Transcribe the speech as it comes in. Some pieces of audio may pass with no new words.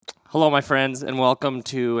Hello, my friends, and welcome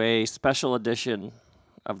to a special edition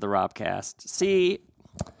of the Robcast. See,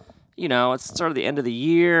 it's sort of the end of the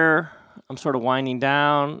year. I'm sort of winding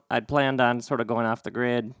down. I'd planned on sort of going off the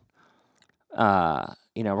grid. We're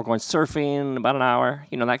going surfing in about an hour,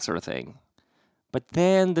 that sort of thing. But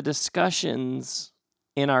then the discussions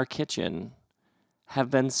in our kitchen have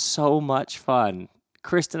been so much fun.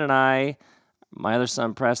 Kristen and I, my other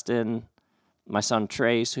son, Preston, my son,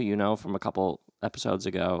 Trace, who you know from a couple episodes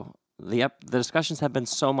ago, the discussions have been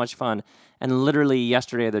so much fun. And literally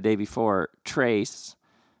yesterday or the day before, Trace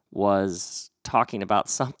was talking about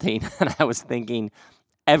something, and I was thinking,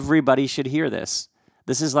 everybody should hear this.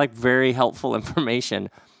 This is like very helpful information.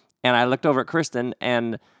 And I looked over at Kristen,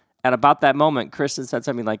 and at about that moment, Kristen said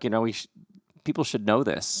something like, people should know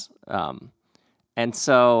this. And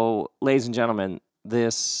so, ladies and gentlemen,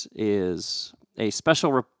 this is a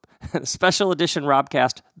special edition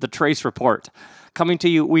Robcast, The Trace Report, coming to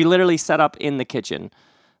you. We literally set up in the kitchen.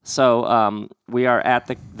 So we are at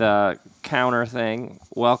the counter thing.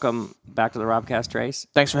 Welcome back to the Robcast, Trace.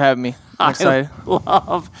 Thanks for having me. I'm excited. I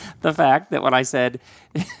love the fact that when I said,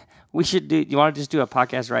 you want to just do a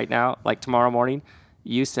podcast right now, like tomorrow morning,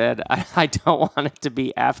 you said, I don't want it to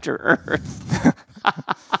be After Earth.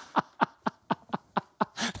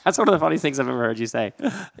 That's one of the funniest things I've ever heard you say.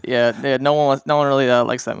 Yeah. No one really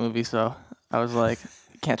likes that movie, so I was like,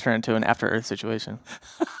 can't turn it into an After Earth situation.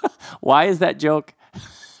 Why is that joke?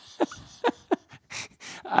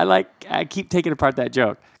 I keep taking apart that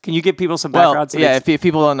joke. Can you give people some background? If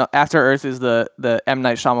people don't know, After Earth is the M.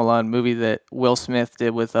 Night Shyamalan movie that Will Smith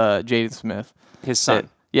did with Jaden Smith, his son.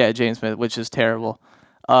 Jaden Smith, which is terrible.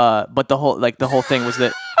 But the whole thing was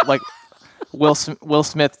that like Will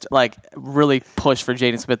Smith like really pushed for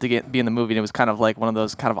Jaden Smith to be in the movie, and it was kind of like one of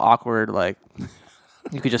those kind of awkward, like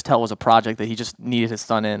you could just tell it was a project that he just needed his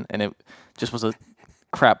son in, and it just was a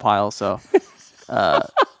crap pile. So,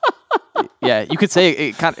 yeah, you could say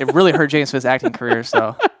it really hurt Jaden Smith's acting career.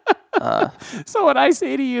 So, so when I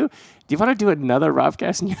say to you, do you want to do another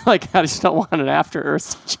Robcast? And you're like, I just don't want an After Earth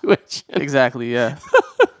situation. Exactly. Yeah.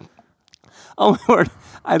 Oh my word!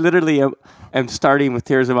 I literally am starting with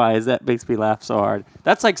tears in my eyes. That makes me laugh so hard.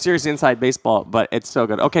 That's like serious inside baseball, but it's so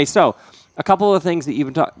good. Okay, so a couple of things that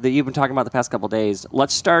you've been talking about the past couple of days.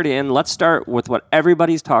 Let's start with what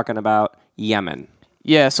everybody's talking about: Yemen.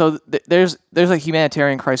 Yeah. So there's a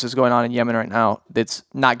humanitarian crisis going on in Yemen right now that's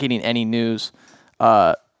not getting any news,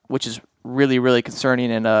 which is really, really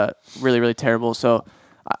concerning and really, really terrible. So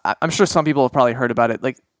I'm sure some people have probably heard about it.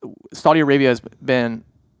 Like Saudi Arabia has been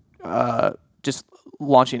just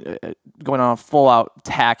going on a full-out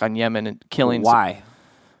attack on Yemen and killing. Why?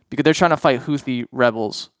 Because they're trying to fight Houthi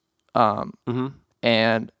rebels. But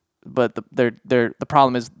the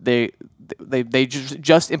problem is they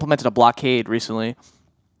just implemented a blockade recently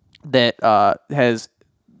that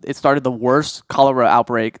it started the worst cholera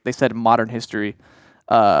outbreak they said in modern history.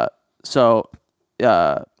 I've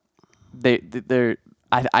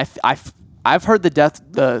heard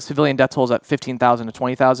the civilian death tolls at 15,000 to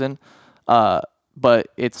 20,000. But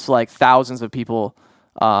it's like thousands of people,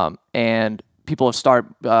 and people have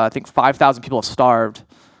starved. I think 5,000 people have starved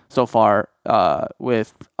so far,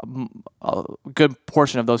 with a good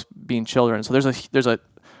portion of those being children. So there's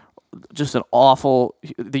just an awful.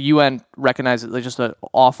 The UN recognizes there's just an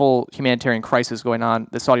awful humanitarian crisis going on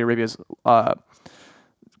that Saudi Arabia is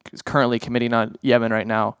currently committing on Yemen right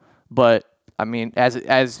now. But I mean, as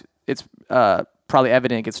it's probably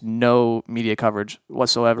evident, it gets no media coverage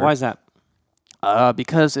whatsoever. Why is that?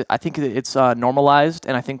 Because I think it's normalized,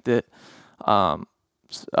 and I think that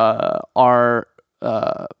our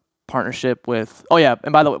partnership with. Oh yeah,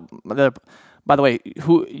 and by the way,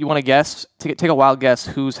 who you want to guess? Take a wild guess.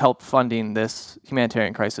 Who's helped funding this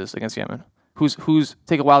humanitarian crisis against Yemen? Who's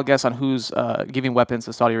take a wild guess on who's giving weapons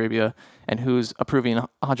to Saudi Arabia and who's approving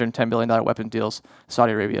 $110 billion weapon deals to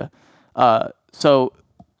Saudi Arabia? So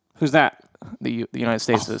who's that? The United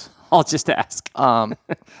States is. I'll just ask.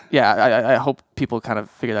 Yeah, I hope people kind of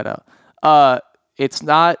figure that out. It's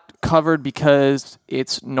not covered because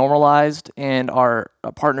it's normalized, and our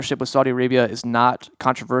partnership with Saudi Arabia is not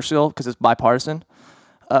controversial because it's bipartisan.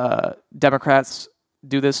 Democrats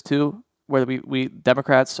do this too, where we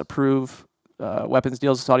Democrats approve weapons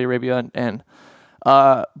deals with Saudi Arabia,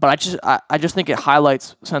 but I just think it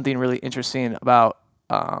highlights something really interesting about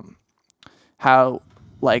how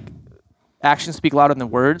like actions speak louder than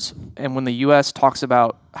words. And when the U.S. talks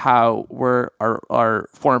about how our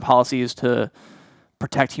foreign policy is to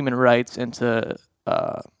protect human rights and to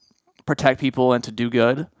protect people and to do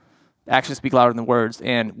good, actions speak louder than words.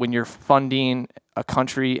 And when you're funding a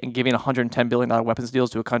country and giving $110 billion weapons deals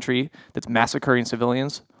to a country that's massacring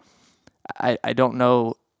civilians, I don't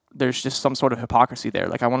know. There's just some sort of hypocrisy there.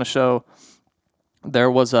 Like I want to show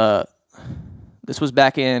there was a this was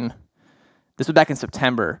back in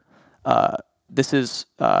September. This is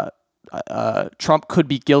Trump could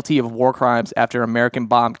be guilty of war crimes after American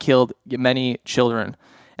bomb killed many children,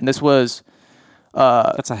 and this was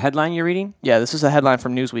That's a headline you're reading? yeah, this is a headline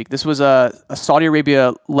from Newsweek. This was a Saudi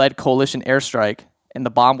Arabia-led coalition airstrike, and the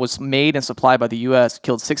bomb was made and supplied by the U.S.,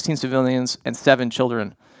 killed 16 civilians and 7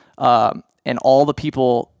 children. And all the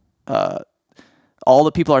people are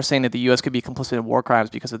saying that the U.S. could be complicit in war crimes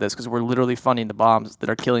because of this, because we're literally funding the bombs that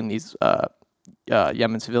are killing these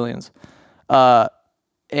Yemen civilians.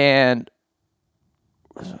 And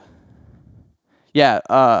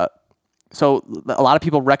yeah, so a lot of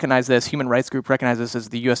people recognize this. Human rights group recognize this as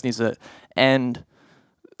the U.S. needs to end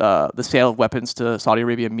the sale of weapons to Saudi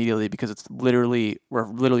Arabia immediately, because we're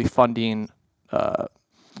literally funding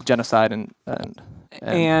genocide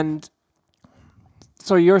And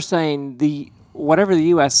so you're saying whatever the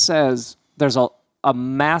U.S. says, there's a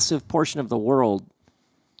massive portion of the world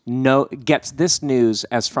gets this news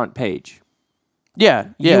as front page. yeah.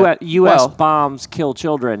 U.S. bombs kill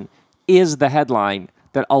children is the headline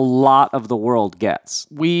that a lot of the world gets.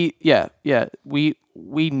 We know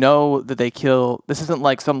that they kill. This isn't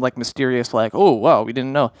like some like mysterious like, oh wow, we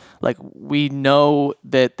didn't know. Like we know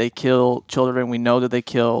that they kill children. We know that they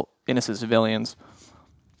kill innocent civilians.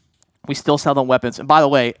 We still sell them weapons. And by the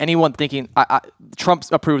way, anyone thinking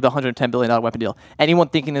Trump's approved the $110 billion weapon deal. Anyone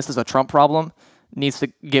thinking this is a Trump problem needs to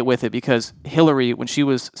get with it, because Hillary, when she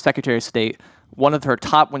was Secretary of State, when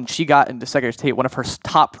she got into Secretary of State, one of her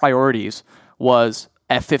top priorities was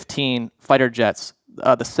F-15 fighter jets.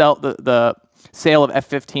 The sale of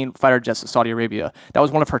F-15 fighter jets to Saudi Arabia. That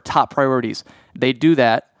was one of her top priorities. They do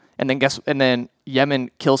that, and then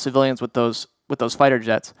Yemen kills civilians with those fighter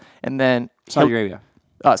jets, and then Saudi Arabia.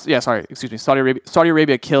 Saudi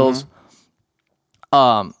Arabia kills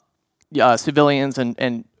civilians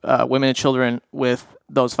and women and children with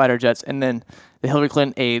those fighter jets, and then the Hillary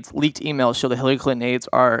Clinton aides, leaked emails show the Hillary Clinton aides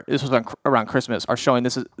this was around Christmas, are saying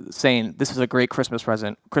this is a great Christmas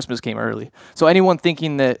present. Christmas came early. So anyone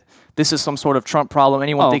thinking that this is some sort of Trump problem,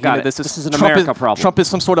 anyone thinking that this is an America problem, Trump is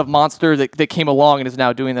some sort of monster that came along and is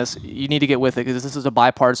now doing this, you need to get with it, because this is a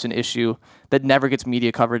bipartisan issue that never gets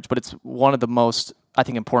media coverage, but it's one of the most, I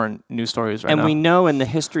think, important news stories right now. And we know in the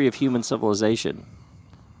history of human civilization,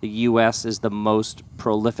 the U.S. is the most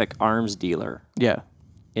prolific arms dealer. Yeah.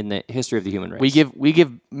 In the history of the human race. We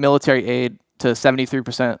give military aid to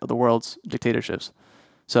 73% of the world's dictatorships.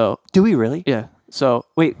 So do we really? Yeah. So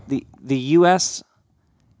wait, the U.S.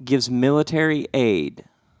 gives military aid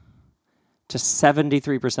to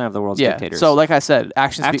 73% of the world's dictators. So like I said,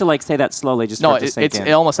 actions. I have to say that slowly, just no, for it to sink in.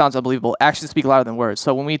 It almost sounds unbelievable. Actions speak louder than words.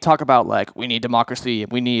 So when we talk about like we need democracy,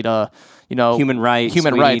 we need human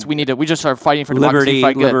rights, we just start fighting for liberty,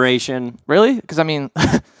 democracy, liberation. Really? Because I mean,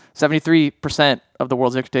 73% of the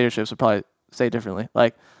world's dictatorships would probably say differently.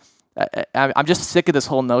 Like, I'm just sick of this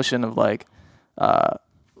whole notion of like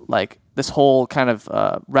this whole kind of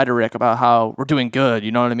rhetoric about how we're doing good.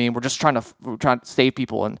 You know what I mean? We're trying to save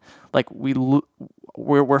people, and like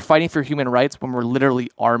we're fighting for human rights when we're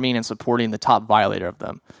literally arming and supporting the top violator of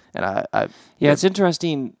them. And it's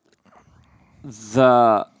interesting.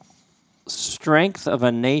 The strength of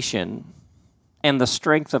a nation and the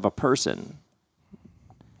strength of a person,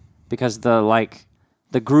 because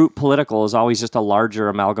the group political is always just a larger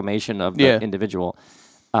amalgamation of the individual,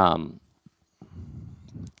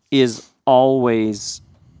 is always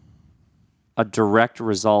a direct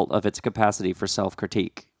result of its capacity for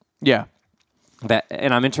self-critique. Yeah.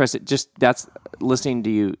 And I'm interested, that's listening to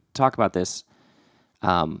you talk about this,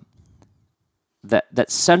 that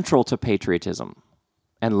central to patriotism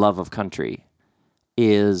and love of country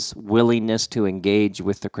is willingness to engage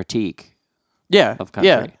with the critique of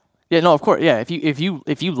country. Yeah, no, of course. Yeah, if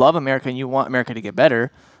you love America and you want America to get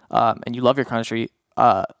better, and you love your country,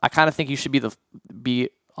 I kind of think you should be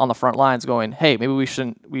on the front lines going, hey, maybe we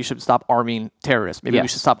should stop arming terrorists. Maybe we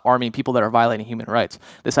should stop arming people that are violating human rights.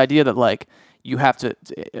 This idea that like you have to,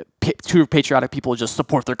 true patriotic people just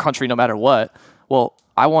support their country no matter what. Well,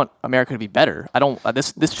 I want America to be better. I don't.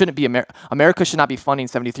 This shouldn't be America should not be funding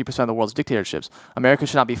 73% of the world's dictatorships. America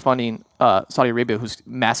should not be funding Saudi Arabia, who's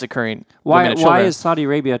massacring women and children. Why is Saudi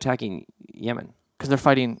Arabia attacking Yemen? Because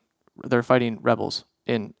they're fighting rebels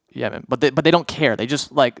in Yemen, but they don't care. They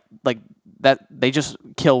just like that. They just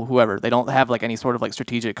kill whoever. They don't have like any sort of like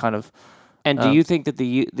strategic kind of. And do you think that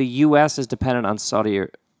the U.S. is dependent on Saudi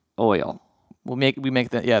oil? We make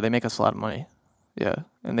that. Yeah, they make us a lot of money. Yeah,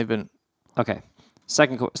 and they've been okay.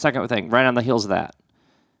 Second thing, right on the heels of that,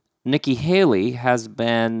 Nikki Haley has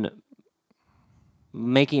been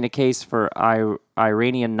making a case for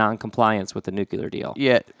Iranian non-compliance with the nuclear deal.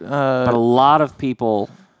 Yeah. But a lot of people.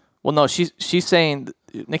 Well, no, she's saying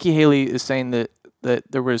Nikki Haley is saying that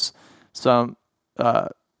there was some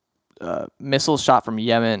missiles shot from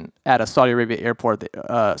Yemen at a Saudi Arabia airport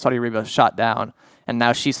that Saudi Arabia shot down, and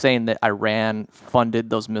now she's saying that Iran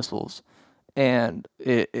funded those missiles, and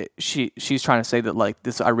she's trying to say that like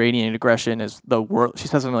this Iranian aggression is the world. She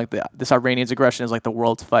says something like that. This Iranian's aggression is like the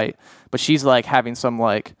world's fight, but she's like having some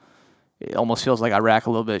like. It almost feels like Iraq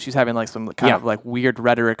a little bit. She's having like some kind of like weird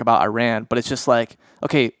rhetoric about Iran, but it's just like,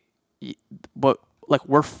 okay, but like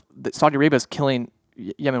Saudi Arabia is killing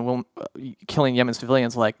Yemen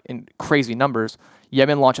civilians like in crazy numbers.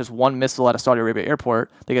 Yemen launches one missile at a Saudi Arabia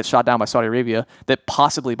airport. They get shot down by Saudi Arabia. That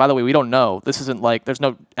possibly, by the way, we don't know. This isn't like there's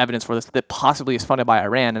no evidence for this. That possibly is funded by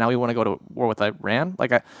Iran, and now we want to go to war with Iran.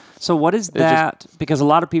 So what is that? Because a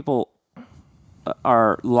lot of people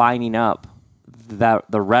are lining up that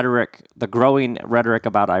the growing rhetoric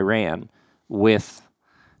about Iran with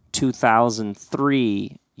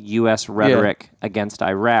 2003 U.S. rhetoric against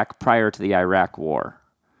Iraq prior to the Iraq War.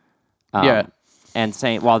 And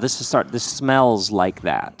saying, "Well, this smells like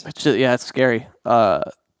that." It's scary.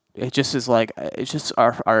 It just is like it's just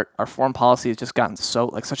our foreign policy has just gotten so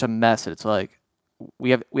like such a mess. It's like we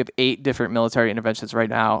have 8 different military interventions right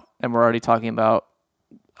now, and we're already talking about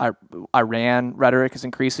Iran rhetoric is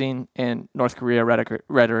increasing and North Korea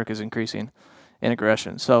rhetoric is increasing in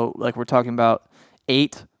aggression. So like we're talking about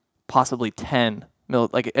 8, possibly 10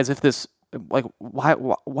 like as if this like why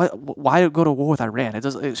go to war with Iran?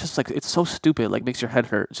 It's just like it's so stupid. Like makes your head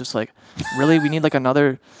hurt. It's just like really we need like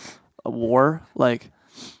another war. Like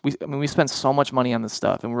we spend so much money on this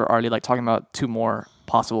stuff and we're already like talking about 2 more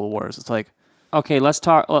possible wars. It's like. Okay, let's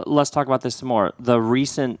talk about this some more. The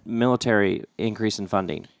recent military increase in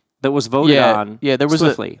funding that was voted on. Yeah, there was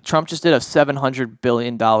swiftly. Trump just did a $700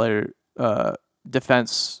 billion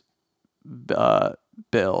defense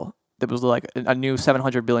bill. That was like a new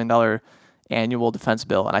 $700 billion annual defense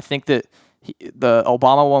bill, and I think that the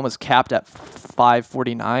Obama one was capped at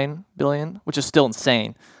 $549 billion, which is still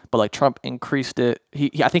insane. But like Trump increased it.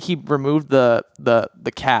 I think he removed the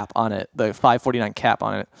cap on it, the 549 cap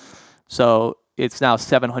on it. So it's now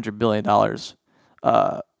 $700 billion,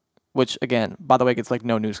 which again, by the way, gets like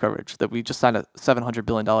no news coverage. That we just signed a $700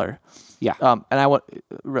 billion. Yeah. And I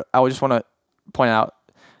just want to point out,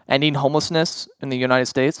 ending homelessness in the United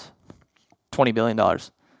States, $20 billion.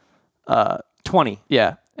 20.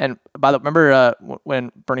 Yeah. And remember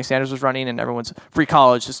when Bernie Sanders was running and everyone's free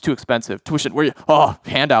college is too expensive. Tuition,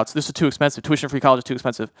 handouts. This is too expensive. Tuition free college is too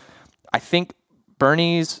expensive. I think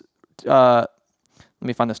Bernie's. Let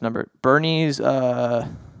me find this number. Bernie's, take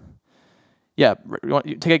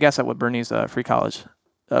a guess at what Bernie's free college,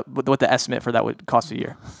 what the estimate for that would cost a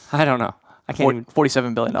year. I don't know. I can't.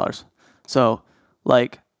 $47 billion. So,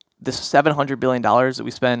 like, this $700 billion that we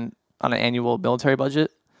spend on an annual military budget,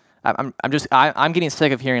 I'm getting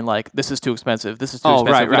sick of hearing like this is too expensive. This is too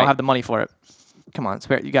expensive. Right, we don't have the money for it. Come on,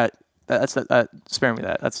 spare me that.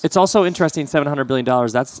 It's also interesting. $700 billion.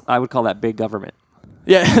 I would call that big government.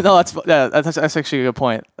 Yeah, no, that's actually a good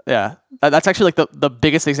point. Yeah, that's actually like the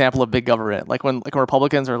biggest example of big government. Like when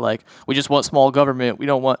Republicans are like, we just want small government. We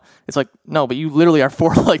don't want. It's like no, but you literally are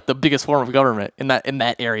for like the biggest form of government in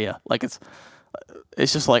that area. Like it's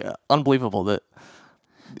just like unbelievable that.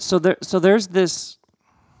 So there's this.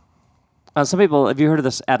 Some people, have you heard of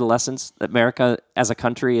this adolescence? America as a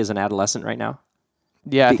country is an adolescent right now.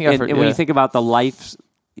 Yeah, I think I've heard. And when you think about the life,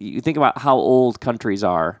 you think about how old countries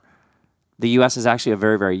are. The U.S. is actually a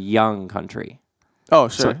very, very young country. Oh,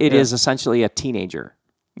 sure. So it is essentially a teenager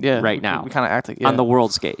right now. We kind of act like on the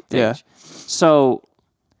world stage. Yeah. So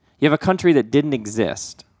you have a country that didn't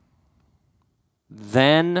exist.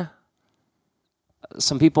 Then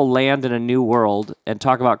some people land in a new world and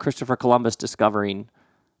talk about Christopher Columbus discovering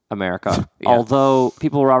America, although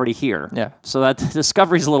people were already here. Yeah. So that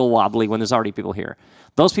discovery is a little wobbly when there's already people here.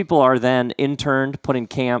 Those people are then interned, put in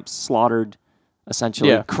camps, slaughtered,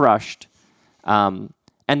 essentially crushed. And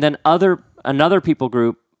then another people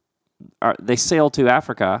group, they sail to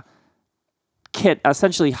Africa,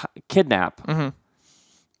 essentially kidnap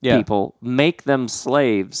people, make them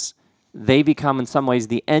slaves. They become in some ways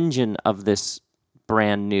the engine of this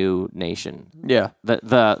brand new nation. Yeah.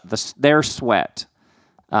 Their sweat,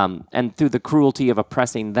 and through the cruelty of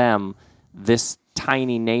oppressing them, this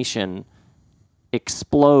tiny nation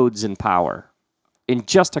explodes in power in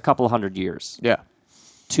just a couple hundred years. Yeah.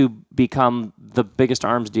 To become the biggest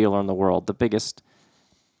arms dealer in the world, the biggest.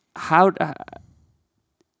 It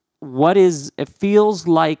feels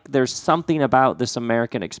like there's something about this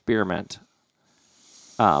American experiment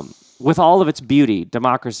with all of its beauty,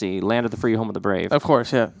 democracy, land of the free, home of the brave, Of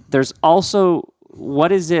course, yeah. there's also,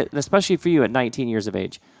 what is it, especially for you at 19 years of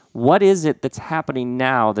age, what is it that's happening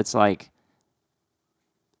now that's like,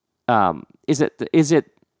 is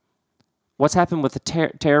it what's happened with the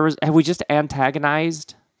terrorism? Have we just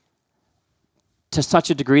antagonized to such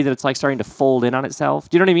a degree that it's like starting to fold in on itself?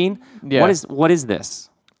 Do you know what I mean? Yeah. What is this?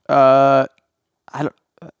 I don't.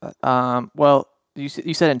 Well, you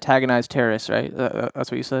said antagonized terrorists, right?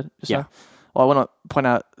 That's what you said. Just Yeah. now? Well, I want to point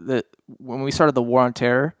out that when we started the war on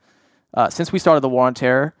terror, since we started the war on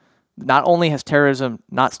terror, not only has terrorism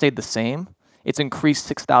not stayed the same, it's increased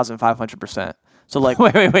 6,500%. So like,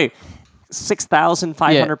 Wait.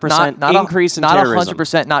 6,500% not increase in not terrorism.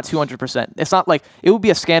 100%, not 200%. It's not like it would be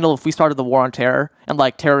a scandal if we started the war on terror and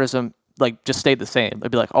like terrorism like just stayed the same.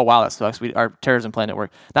 It'd be like, oh wow, that sucks. Our terrorism plan didn't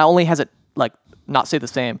work. Not only has it like not stayed the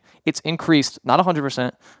same, it's increased not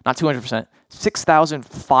 100%, not 200%,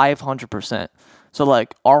 6,500%. So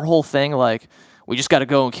like our whole thing, like we just got to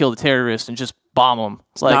go and kill the terrorists and just bomb them.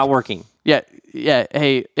 It's not working. Yeah.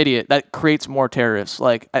 Hey, idiot! That creates more terrorists.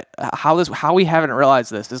 Like how we haven't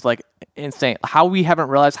realized this is like insane. How we haven't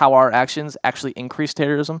realized how our actions actually increase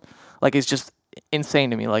terrorism, like it's just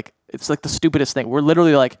insane to me. Like it's like the stupidest thing. We're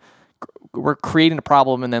literally like we're creating a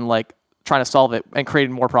problem and then like trying to solve it and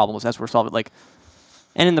creating more problems as we're solving it. Like,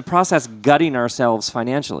 and in the process, gutting ourselves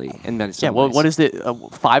financially. In many well, ways. what is it?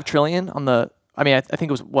 $5 trillion on the? I mean, I think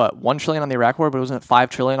it was what $1 trillion on the Iraq War, but wasn't it $5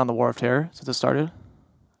 trillion on the War of Terror since it started?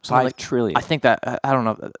 $5 trillion. I think that I don't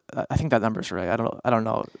know. I think that number's right. I don't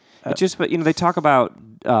know. But they talk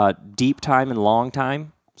about deep time and long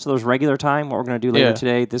time. So there's regular time, what we're going to do later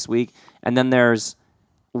today, this week, and then there's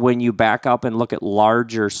when you back up and look at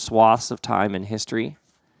larger swaths of time in history.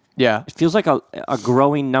 Yeah, It feels like a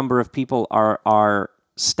growing number of people are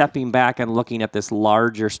stepping back and looking at this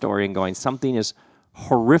larger story and going, something is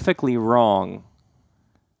horrifically wrong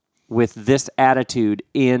with this attitude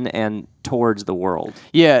in and towards the world.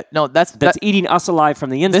 yeah. No, that's Eating us alive from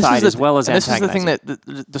the inside as well as this antagonizing. is the thing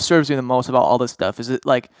that disturbs me the most about all this stuff. Is it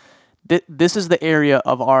like this is the area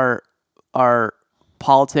of our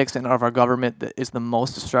politics and of our government that is the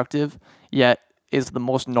most destructive, yet is the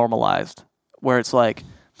most normalized. Where it's like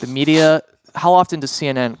the media. How often does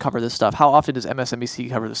CNN cover this stuff? How often does MSNBC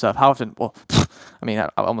cover this stuff? How often? Well, I mean, I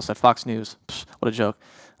almost said Fox News. What a joke!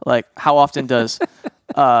 Like, how often does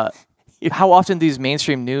how often these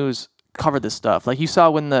mainstream news cover this stuff? Like you saw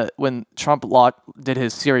when Trump did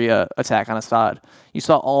his Syria attack on Assad, you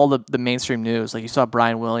saw all the mainstream news. Like you saw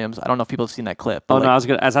Brian Williams. I don't know if people have seen that clip. But no, I was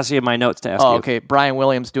actually in my notes to ask you. Okay, Brian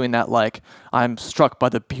Williams doing that. Like I'm struck by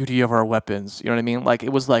the beauty of our weapons. You know what I mean? Like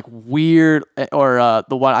it was like weird. Or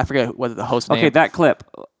the one I forget what the host name. Okay, that clip.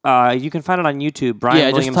 You can find it on YouTube. Brian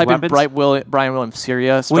Williams just type weapons. in Brian Williams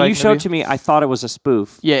Syria. When you showed it to me, I thought it was a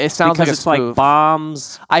spoof. Yeah, it sounds because like a it's like spoof.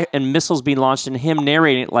 bombs and missiles being launched, and him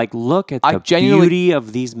narrating it like, "Look at the genuinely- beauty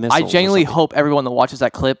of these missiles." I genuinely hope everyone that watches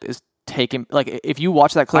that clip is taken. Like, if you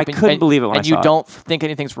watch that clip, I couldn't believe it when and I you saw it. don't think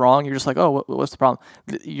anything's wrong, you're just like, oh, what's the problem?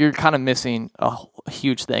 You're kind of missing a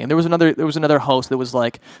huge thing. And there was another host that was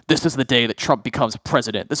like, this is the day that Trump becomes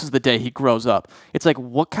president. This is the day he grows up. It's like,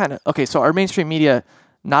 what kind of? Okay, so our mainstream media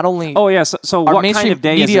not only. Oh yeah. So our what mainstream kind of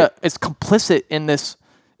day media is it? is complicit in this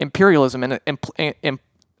imperialism and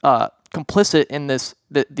complicit in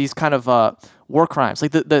these kind of war crimes.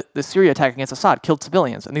 Like the Syria attack against Assad killed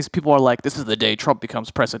civilians, and these people are like, this is the day Trump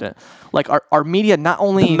becomes president. Like our media not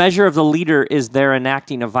only The measure of the leader is their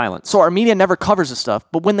enacting of violence. so our media never covers this stuff,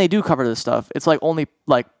 but when they do cover this stuff, it's like only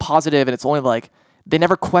like positive, and it's only like they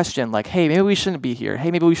never question like, hey, maybe we shouldn't be here.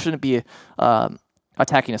 Hey, maybe we shouldn't be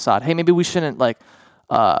attacking Assad. Hey, maybe we shouldn't like.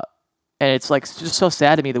 And it's like it's just so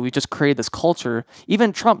sad to me that we just created this culture.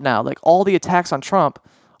 Even Trump now, like all the attacks on Trump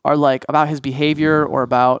are like about his behavior or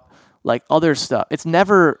about like other stuff. It's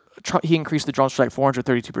never he increased the drone strike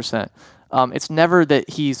 432%. It's never that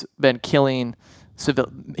he's been killing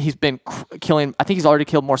He's been killing. I think he's already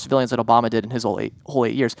killed more civilians than Obama did in his whole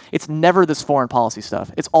 8 years. It's never this foreign policy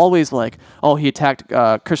stuff. It's always like, oh, he attacked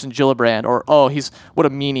Kirsten Gillibrand, or oh, he's what a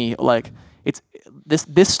meanie. Like it's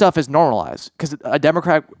this stuff is normalized because a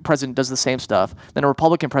Democrat president does the same stuff, then a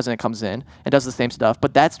Republican president comes in and does the same stuff,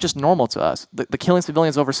 but that's just normal to us. The killing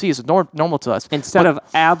civilians overseas is normal to us. Instead of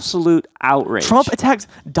absolute outrage. Trump attacked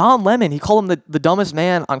Don Lemon. He called him the dumbest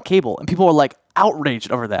man on cable, and people were like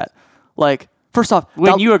outraged over that. Like, first off,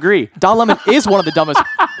 you agree. Don Lemon is one of the dumbest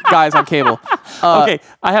guys on cable. Okay,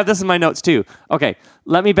 I have this in my notes too. Okay,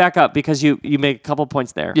 let me back up because you make a couple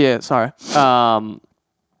points there. Yeah, sorry.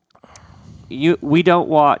 We don't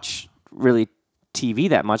watch really TV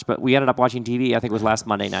that much, but we ended up watching TV. I think it was last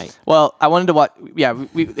Monday night. Well, I wanted to watch. Yeah,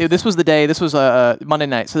 this was the day. This was Monday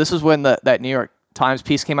night. So this was when that New York Times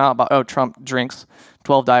piece came out about Trump drinks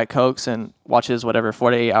 12 Diet Cokes and watches whatever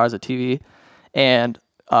 4 to 8 hours of TV, and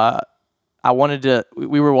I wanted to.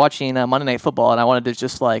 We were watching Monday Night Football, and I wanted to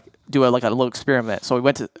just like do a little experiment. So we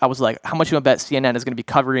went to. I was like, "How much you want to bet CNN is going to be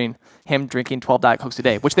covering him drinking 12 Diet Cokes a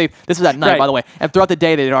day?" Which this is at night, Right. by the way, and throughout the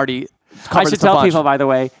day they'd already. I should tell people, by the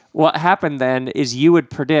way, what happened then is you would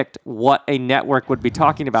predict what a network would be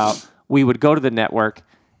talking about. We would go to the network,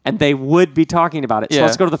 and they would be talking about it. So Yeah.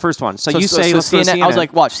 let's go to the first one. So you say, let's go to CNN. I was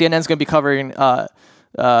like, watch, CNN's going to be covering that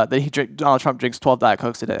Donald Trump drinks 12 Diet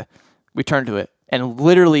Cokes a day. We turned to it, and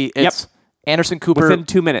literally it's Anderson Cooper. within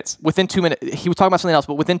 2 minutes. Within 2 minutes, he was talking about something else,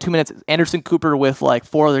 but within 2 minutes, Anderson Cooper with like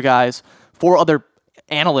four other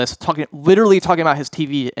analysts literally talking about his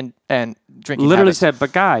TV and drinking Literally habits. said,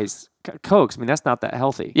 but guys, Cokes, I mean, that's not that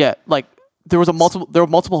healthy. Yeah, like there were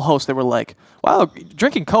multiple hosts that were like, "Wow,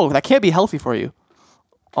 drinking Coke, that can't be healthy for you."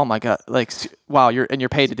 Oh my god, like wow, you're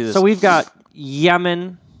paid to do this. So we've got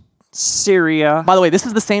Yemen, Syria. By the way, this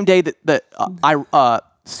is the same day that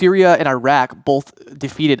Syria and Iraq both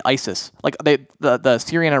defeated ISIS. Like the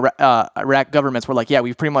Syrian and Iraq governments were like, yeah,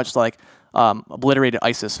 we've pretty much like obliterated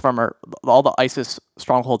ISIS from all the ISIS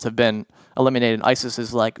strongholds have been eliminated. ISIS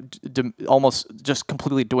is like almost just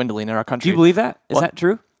completely dwindling in our country. Do you believe that? Is that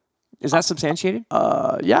true? Is that substantiated?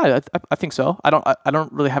 Yeah, I think so. I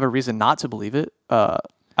don't really have a reason not to believe it.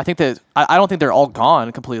 I think that I don't think they're all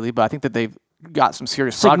gone completely, but I think that they've got some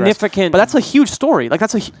serious progress. Significant. But that's a huge story. Like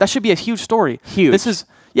that should be a huge story. Huge. This is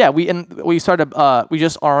we started we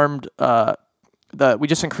just armed we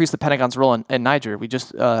just increased the Pentagon's role in Niger. We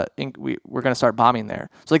just we're going to start bombing there.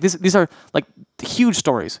 So like these are like huge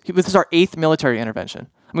stories. This is our 8th military intervention.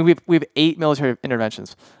 I mean, we have 8 military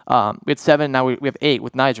interventions. We had 7, now we have 8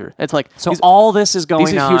 with Niger. It's like so all this is going on.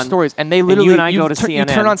 These are huge stories, and they literally you and I go to CNN. You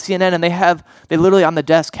turn on CNN, and they literally on the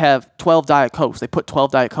desk have 12 Diet Cokes. They put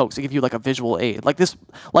 12 Diet Cokes. They give you like a visual aid. Like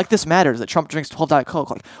this matters that Trump drinks 12 Diet Coke.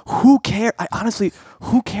 Like who cares? Honestly,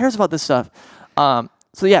 who cares about this stuff?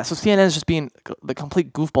 So CNN is just being the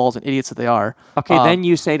complete goofballs and idiots that they are. Okay, then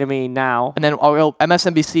you say to me now. And then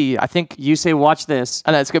MSNBC, I think You say, watch this.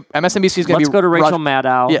 and that's good. MSNBC is going to be. Let's go to Rachel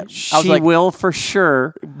Maddow. Yeah, I was she like- will for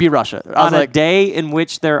sure. Be Russia. I was On a like, day in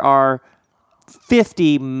which there are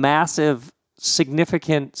 50 massive,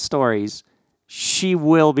 significant stories, she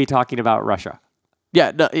will be talking about Russia.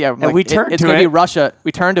 yeah, no, yeah. Like, we turned it's to going to it. be Russia.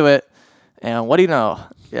 We turn to it, and what do you know?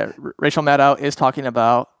 Yeah, Rachel Maddow is talking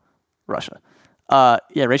about Russia.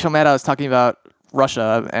 Rachel Maddow is talking about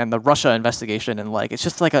Russia and the Russia investigation, and like it's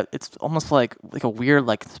just like it's almost like a weird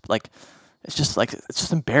it's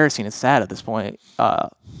just embarrassing and sad at this point.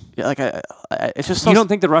 It's just so You don't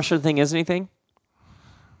think the Russia thing is anything?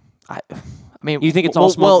 I mean, You think it's all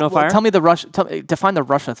smoke, no fire? Tell me define the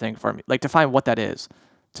Russia thing for me. Like define what that is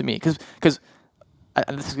to me, because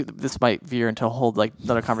this might veer into a whole like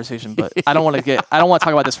another conversation, but I don't want to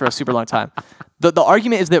talk about this for a super long time. The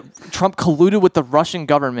argument is that Trump colluded with the Russian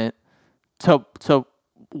government to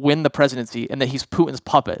win the presidency, and that he's Putin's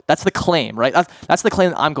puppet. That's the claim, right? That's the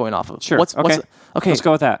claim that I'm going off of. Sure. Okay. Let's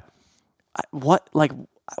go with that. What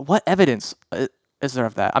evidence is there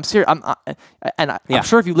of that? I'm serious. I'm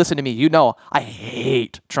sure if you listen to me, you know I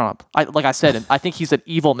hate Trump. Like I said, I think he's an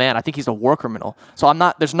evil man. I think he's a war criminal. So I'm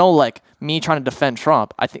not. There's no like me trying to defend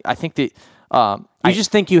Trump. I think that You just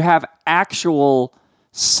think you have actual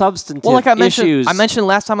substantive well, like I issues. mentioned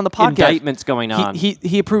last time on the podcast, indictments going on.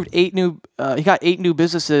 He approved 8 new. He got 8 new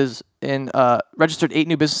businesses registered 8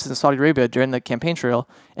 new businesses in Saudi Arabia during the campaign trail,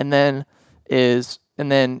 and then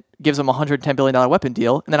gives them a $110 billion weapon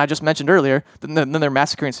deal. And then I just mentioned earlier, then they're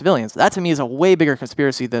massacring civilians. That to me is a way bigger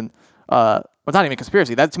conspiracy than, well, not even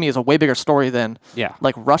conspiracy. That to me is a way bigger story than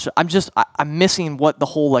like Russia. I'm missing what the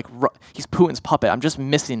whole like he's Putin's puppet. I'm just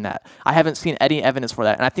missing that. I haven't seen any evidence for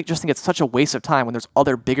that, and I think it's such a waste of time when there's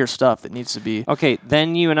other bigger stuff that needs to be. Okay,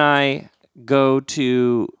 then you and I go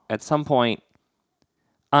to at some point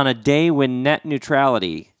on a day when net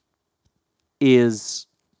neutrality is.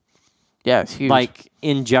 Yeah, it's huge. Like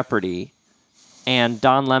in jeopardy, and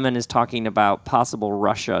Don Lemon is talking about possible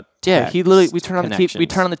Russia. Yeah, we turn on the TV. We connections.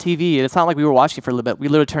 turn on the TV, and it's not like we were watching for a little bit. We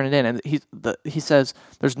literally turn it in, and he says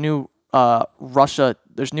there's new Russia.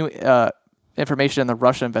 There's new information in the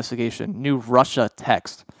Russia investigation. New Russia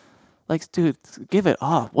text. Like, dude, give it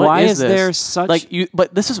up. Why is this? there such like you?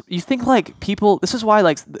 But this is you think like people. This is why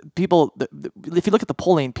like people. If you look at the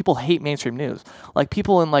polling, people hate mainstream news. Like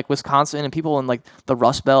people in like Wisconsin and people in like the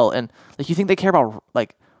Rust Belt, and like you think they care about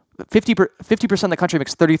like 50% of the country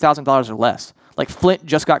makes $30,000 or less. Like Flint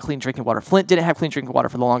just got clean drinking water. Flint didn't have clean drinking water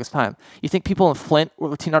for the longest time. You think people in Flint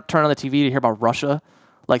would turn on the TV to hear about Russia?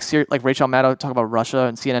 Like Rachel Maddow talk about Russia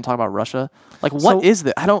and CNN talk about Russia. Like what is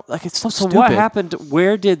this? I don't like. It's so stupid. What happened?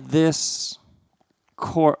 Where did this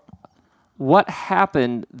what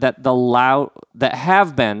happened that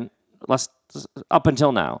have been up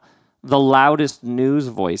until now the loudest news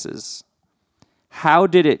voices? How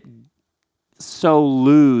did it so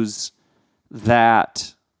lose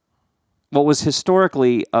that what was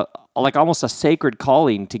historically like almost a sacred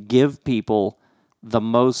calling to give people the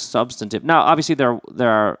most substantive? Now, obviously, there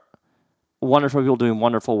are wonderful people doing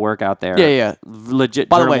wonderful work out there. Yeah. Legit.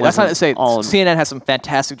 By the way, that's not to say CNN has some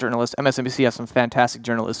fantastic journalists. MSNBC has some fantastic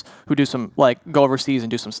journalists who do some go overseas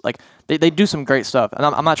and do some they do some great stuff. And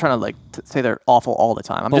I'm not trying to say they're awful all the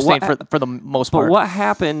time. I'm just saying for the most part. But what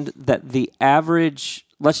happened that the average?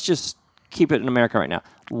 Let's just keep it in America right now.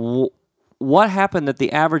 What happened that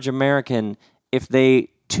the average American, if they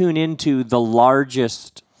tune into the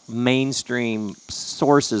largest mainstream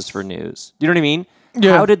sources for news, do you know what I mean?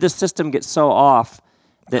 Yeah. How did the system get so off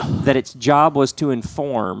that its job was to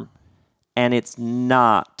inform and it's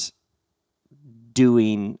not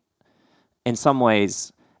doing, in some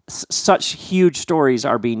ways, such huge stories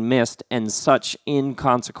are being missed and such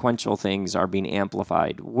inconsequential things are being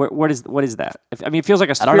amplified? What is that? It feels like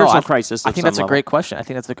a spiritual crisis. I think that's a great question. I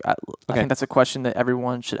think that's a question that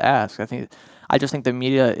everyone should ask. I just think the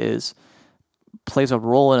media plays a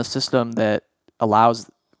role in a system that allows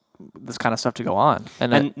this kind of stuff to go on.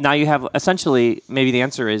 And now you have, essentially, maybe the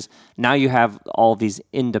answer is, now you have all these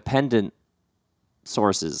independent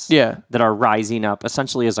sources that are rising up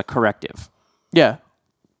essentially as a corrective. Yeah.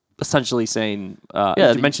 Essentially saying,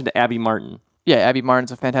 you mentioned Abby Martin. Yeah, Abby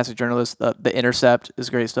Martin's a fantastic journalist. The Intercept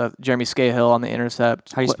is great stuff. Jeremy Scahill on The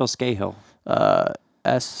Intercept. How do you spell Scahill?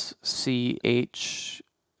 SCH...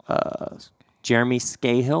 Jeremy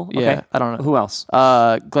Scahill? Okay. Yeah, I don't know. Who else?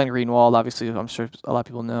 Glenn Greenwald, obviously, I'm sure a lot of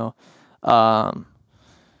people know.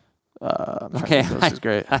 Okay, this is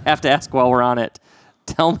great. I have to ask while we're on it.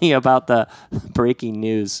 Tell me about the breaking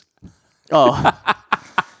news. Oh,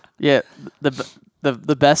 yeah. The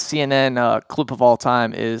best CNN clip of all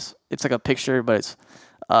time it's like a picture, but it's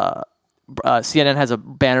CNN has a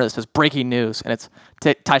banner that says "Breaking News," and it's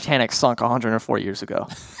Titanic sunk 104 years ago.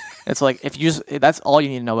 It's like, that's all you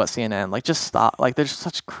need to know about CNN. Like, just stop. Like, there's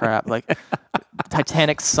such crap. Like,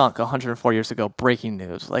 Titanic sunk 104 years ago. Breaking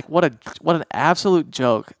news. Like, what an absolute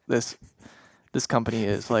joke this company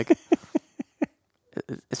is. Like, it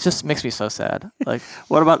just makes me so sad. Like,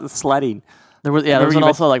 what about the sledding? There was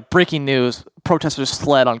also like breaking news. Protesters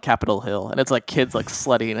sled on Capitol Hill, and it's like kids like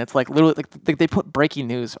sledding. And it's like literally like they put breaking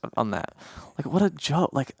news on that. Like, what a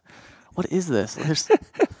joke. Like, what is this?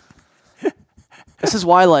 This is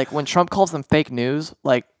why, like, when Trump calls them fake news,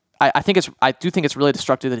 like, I do think it's really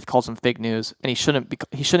destructive that he calls them fake news, and he shouldn't be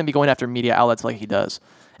going after media outlets like he does.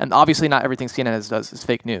 And obviously, not everything CNN does is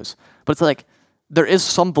fake news, but it's like there is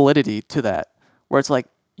some validity to that, where it's like,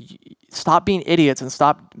 stop being idiots and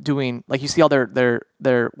stop doing, like, you see all their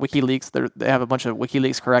WikiLeaks. They have a bunch of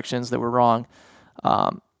WikiLeaks corrections that were wrong.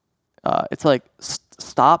 It's like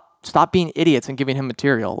stop being idiots and giving him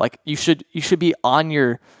material. Like, you should be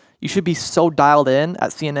you should be so dialed in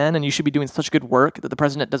at CNN, and you should be doing such good work that the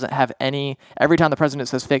president doesn't have any. Every time the president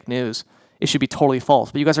says fake news, it should be totally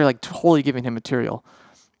false. But you guys are like totally giving him material.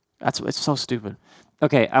 It's so stupid.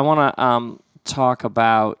 Okay, I want to talk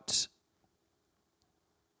about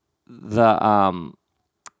the.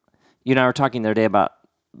 You and I were talking the other day about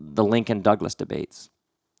the Lincoln Douglas debates.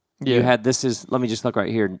 Yeah. You had let me just look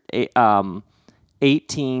right here.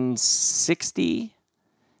 1860.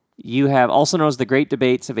 You have, also known as the Great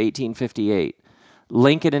Debates of 1858,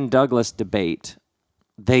 Lincoln and Douglas debate.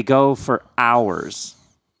 They go for hours.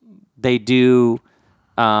 They do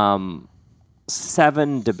 7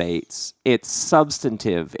 debates. It's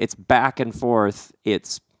substantive. It's back and forth.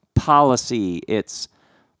 It's policy. It's,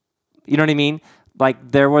 you know what I mean?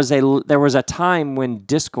 Like, there was a time when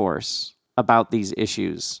discourse about these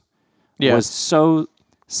issues was so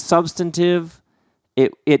substantive.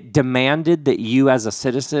 It demanded that you as a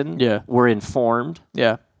citizen were informed.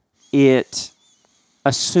 Yeah. It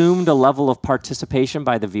assumed a level of participation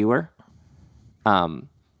by the viewer. And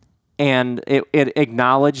it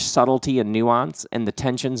acknowledged subtlety and nuance and the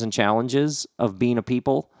tensions and challenges of being a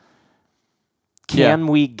people. Can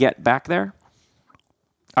we get back there?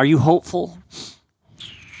 Are you hopeful?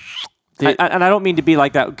 And I don't mean to be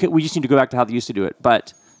like that. We just need to go back to how they used to do it.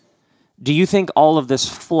 But do you think all of this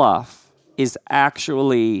fluff is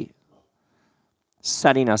actually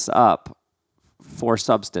setting us up for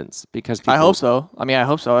substance because people, I hope so. I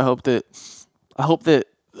hope so. I hope that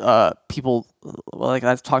people, like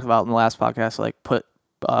I've talked about in the last podcast, like put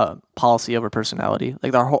policy over personality.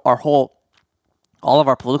 Like all of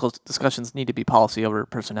our political discussions need to be policy over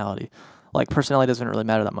personality. Like personality doesn't really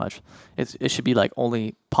matter that much. It should be like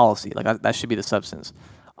only policy. Like that should be the substance.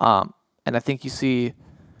 And I think you see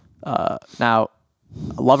now,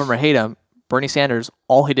 love him or hate him, Bernie Sanders,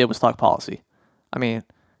 all he did was talk policy. I mean,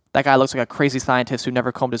 that guy looks like a crazy scientist who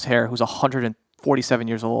never combed his hair, who's 147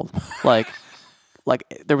 years old. Like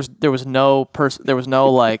there was no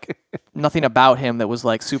like nothing about him that was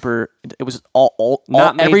like super. It was all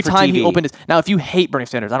Not made every for time he TV. opened his. Now, if you hate Bernie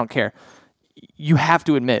Sanders, I don't care. You have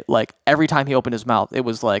to admit, like every time he opened his mouth, it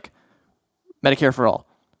was like Medicare for all,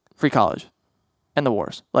 free college, and the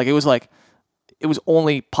wars. Like it was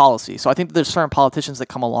only policy. So I think that there's certain politicians that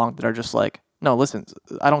come along that are just like, no, listen,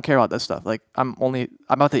 I don't care about this stuff. Like I'm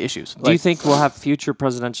about the issues. Do you think we'll have future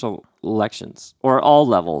presidential elections or all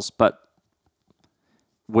levels, but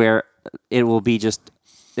where it will be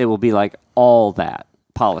like all that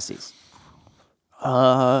policies?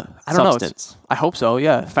 I don't know. Substance. I hope so.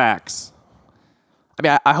 Yeah. Facts. I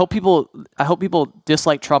mean, I hope people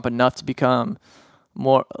dislike Trump enough to become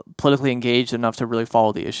more politically engaged enough to really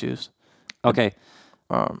follow the issues. Okay.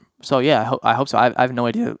 So yeah, I hope so. I have no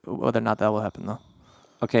idea whether or not that will happen though.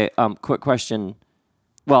 Okay. Quick question.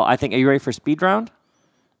 Well, I think, are you ready for speed round?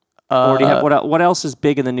 Or do you have what else is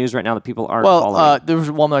big in the news right now that people aren't following? There was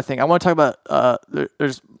one more thing I want to talk about.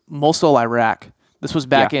 There's Mosul, Iraq. This was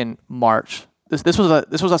back in March. This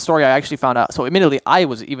was a story I actually found out. So admittedly, I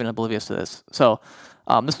was even oblivious to this. So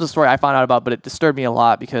this was a story I found out about, but it disturbed me a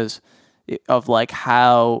lot because of like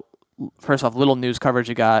how, first off, little news coverage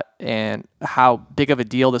it got and how big of a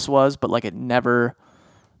deal this was, but like it never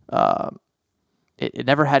had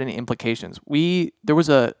any implications. There was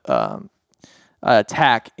a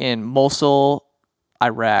attack in Mosul,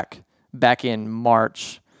 Iraq, back in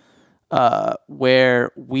March,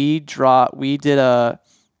 where we did an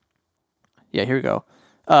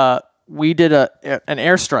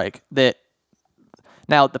airstrike that.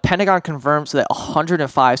 Now the Pentagon confirms that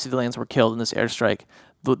 105 civilians were killed in this airstrike.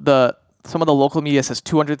 Some of the local media says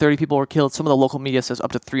 230 people were killed. Some of the local media says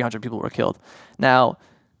up to 300 people were killed. Now,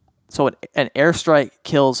 so an airstrike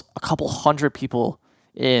kills a couple hundred people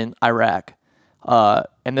in Iraq.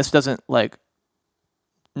 And this doesn't like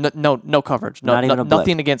no coverage, Not even a blip.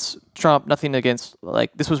 nothing against Trump, nothing against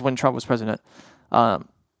like this was when Trump was president.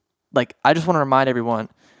 Like I just want to remind everyone,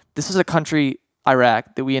 this is a country,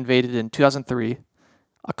 Iraq, that we invaded in 2003,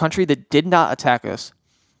 a country that did not attack us.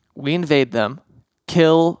 We invade them,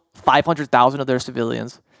 kill 500,000 of their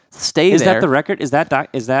civilians, stay Is there. that the record? Is that the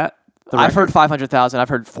I've record? heard 500,000. I've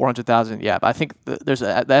heard 400,000. Yeah, but I think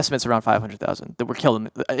the estimate's around 500,000 that were killed.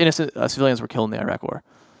 Innocent civilians were killed in the Iraq War.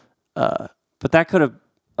 But that could have.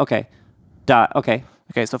 Okay. Okay.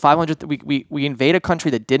 Okay, so 500. We invade a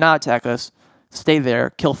country that did not attack us, stay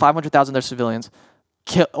there, kill 500,000 of their civilians,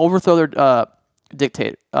 overthrow their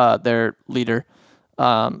their leader,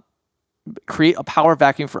 create a power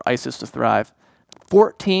vacuum for ISIS to thrive.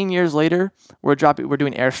 14 years later, we're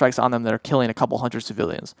doing airstrikes on them that are killing a couple hundred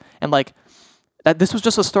civilians. And like that, this was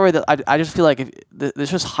just a story that I just feel like this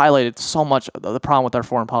just highlighted so much of the problem with our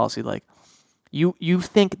foreign policy. Like you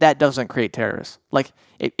think that doesn't create terrorists. Like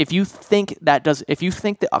if you think that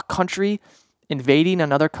a country invading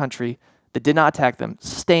another country that did not attack them,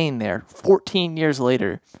 staying there 14 years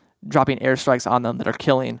later, dropping airstrikes on them that are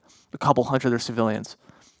killing a couple hundred of their civilians.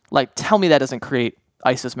 Like, tell me that doesn't create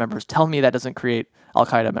ISIS members. Tell me that doesn't create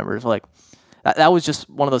Al-Qaeda members. Like, that was just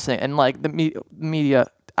one of those things. And like the media,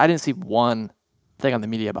 I didn't see one thing on the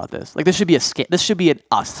media about this. Like, this should be a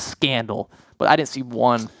scandal, but I didn't see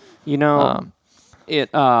one. You know, it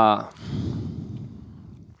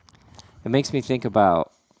makes me think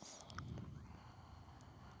about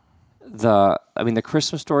the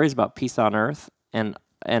Christmas story is about peace on earth, and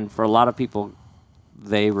for a lot of people,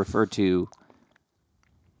 they refer to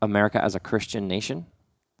America as a Christian nation.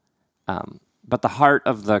 But the heart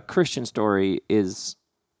of the Christian story is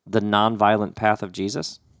the nonviolent path of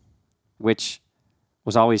Jesus, which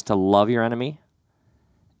was always to love your enemy.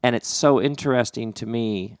 And it's so interesting to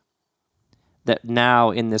me that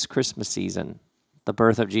now in this Christmas season, the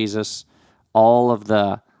birth of Jesus, all of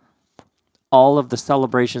the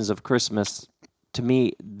celebrations of Christmas, to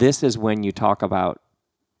me, this is when you talk about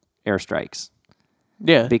airstrikes.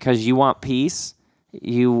 Yeah. Because you want peace.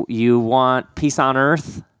 You want peace on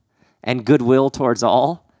earth and goodwill towards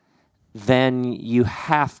all, then you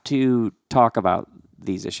have to talk about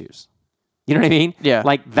these issues. You know what I mean? Yeah.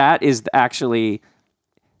 Like that is actually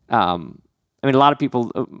I mean, a lot of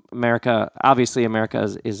people, America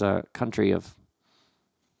is a country of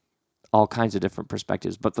all kinds of different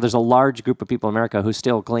perspectives, but there's a large group of people in America who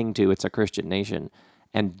still cling to it's a Christian nation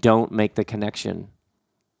and don't make the connection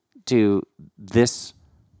to this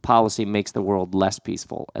policy makes the world less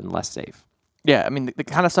peaceful and less safe. Yeah, I mean the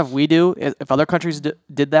kind of stuff we do. If other countries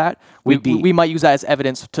did that, we might use that as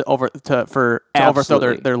evidence to overthrow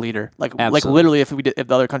their leader. Like literally, if the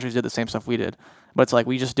other countries did the same stuff we did, but it's like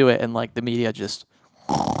we just do it, and like the media just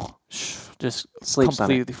sleeps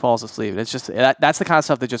completely falls asleep. It's just that's the kind of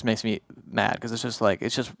stuff that just makes me mad because it's just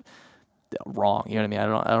wrong. You know what I mean?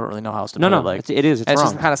 I don't really know how else to put it. Like it is. It's wrong. It's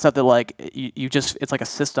just the kind of stuff that like you just it's like a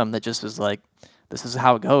system that just is like. This is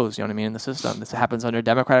how it goes, you know what I mean, in the system. This happens under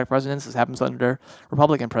Democratic presidents. This happens under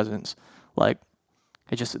Republican presidents. Like,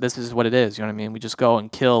 this is what it is, you know what I mean? We just go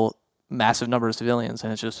and kill massive numbers of civilians,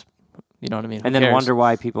 and it's just, you know what I mean? And then wonder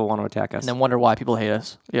why people want to attack us. And then wonder why people hate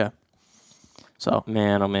us. Yeah. So.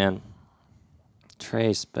 Man, oh man.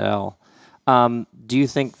 Trace Bell. Do you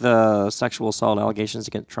think the sexual assault allegations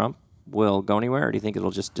against Trump will go anywhere, or do you think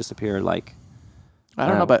it'll just disappear like... I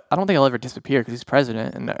don't know, but I don't think he'll ever disappear because he's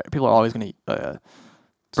president, and people are always going to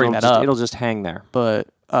bring that up. It'll just hang there. But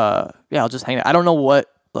yeah, I'll just hang there. I don't know what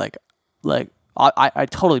I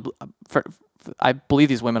totally I believe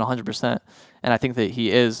these women 100%, and I think that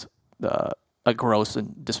he is a gross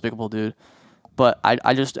and despicable dude. But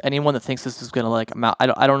I just anyone that thinks this is going to like amount,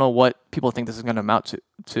 I don't know what people think this is going to amount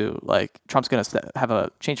to like Trump's going to have a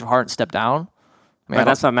change of heart and step down. I mean, right,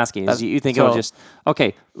 that's what I'm asking. Is you think it'll just...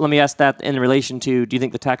 Okay, let me ask that in relation to, do you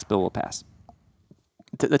think the tax bill will pass?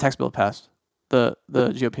 The tax bill passed. The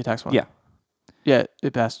GOP tax one? Yeah. Yeah,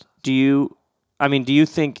 it passed. Do you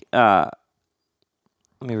think... let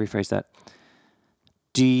me rephrase that.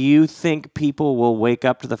 Do you think people will wake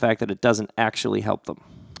up to the fact that it doesn't actually help them?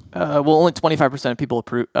 Well, only 25% of people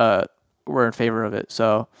were in favor of it,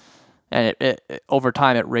 so... And it over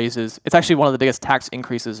time it raises. It's actually one of the biggest tax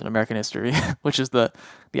increases in American history, which is the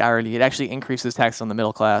irony. It actually increases taxes on the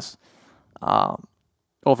middle class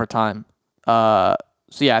over time. So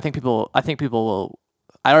yeah, I think people will.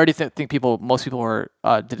 I already think people. Most people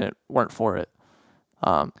weren't for it.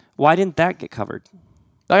 Why didn't that get covered?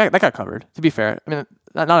 That got covered. To be fair, I mean,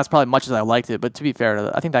 not as probably much as I liked it, but to be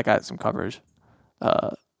fair, I think that got some coverage.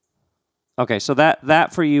 Okay, so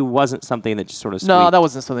that for you wasn't something that just sort of... No, that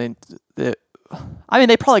wasn't something that... I mean,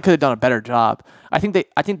 they probably could have done a better job. I think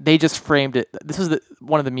they just framed it... This is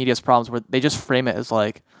one of the media's problems where they just frame it as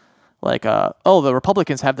like, oh, the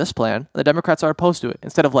Republicans have this plan, the Democrats are opposed to it.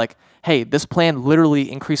 Instead of like, hey, this plan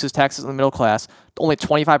literally increases taxes on the middle class, only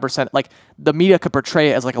 25%. Like, the media could portray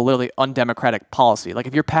it as like a literally undemocratic policy. Like,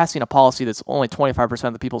 if you're passing a policy that's only 25%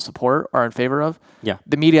 of the people support or in favor of, yeah,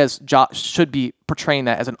 the media's job should be portraying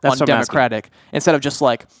that as an undemocratic, instead of just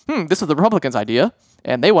like, this is the Republicans' idea,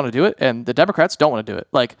 and they want to do it, and the Democrats don't want to do it.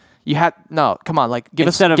 Like, come on, like give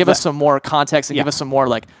us some more context and give us some more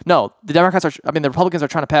like, no, the Republicans are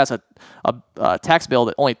trying to pass a tax bill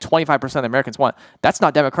that only 25% of Americans want. That's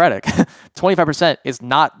not democratic. 25% is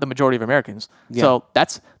not the majority of Americans. Yeah. So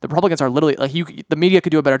the Republicans are literally like the media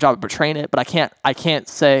could do a better job of portraying it, but I can't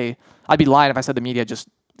say, I'd be lying if I said the media just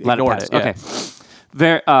ignored it. Yeah. Okay.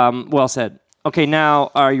 Very well said. Okay,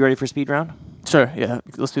 now are you ready for speed round? Sure, yeah.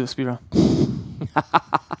 Let's do the speed round.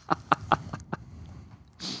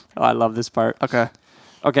 Oh, I love this part. Okay.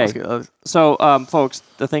 So, folks,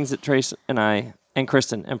 the things that Trace and I, and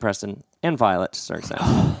Kristen, and Preston, and Violet, to start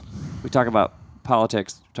saying, we talk about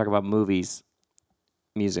politics, we talk about movies,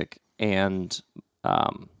 music, and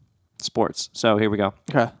sports. So here we go.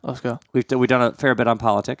 Okay, let's go. We've done a fair bit on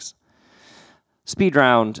politics. Speed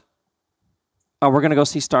round. We're going to go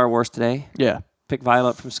see Star Wars today. Yeah. Pick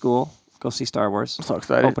Violet from school. Go see Star Wars. I'm so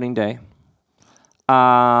excited. Opening day.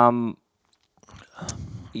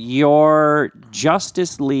 Your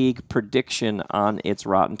Justice League prediction on its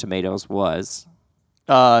Rotten Tomatoes was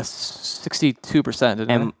 62%,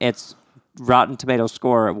 and its Rotten Tomatoes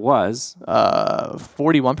score was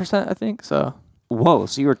 41%, I think. So whoa,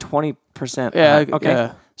 so you were 20%. Yeah. Okay.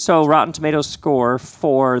 Yeah. So Rotten Tomatoes score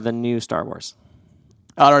for the new Star Wars.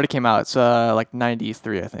 Oh, it already came out. It's like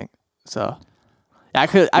 93, I think. So yeah, I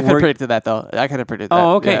could have predicted that though. I could have predicted that.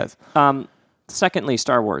 Oh, okay. Yeah. Secondly,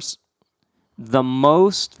 Star Wars.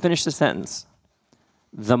 Finish the sentence.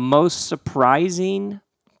 The most surprising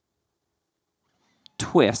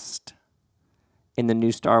twist in the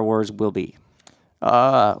new Star Wars will be.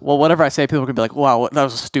 Well, whatever I say, people are gonna be like, "Wow, that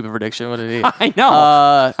was a stupid prediction." What did he? I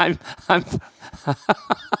know. I'm.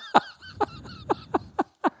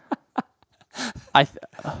 I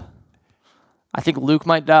think Luke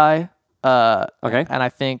might die. Okay. And I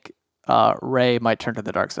think Rey might turn to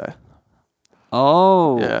the dark side.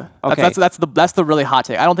 Oh, Yeah. Okay. That's the really hot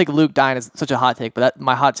take. I don't think Luke dying is such a hot take, but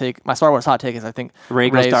my Star Wars hot take is I think Rey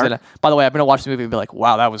goes Rey's dark? gonna. By the way, I'm gonna watch the movie and be like,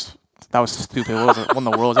 wow, that was stupid. What in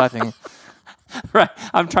the world was that thing? Right.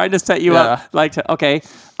 I'm trying to set you up. Okay.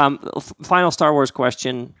 Final Star Wars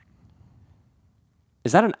question.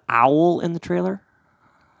 Is that an owl in the trailer?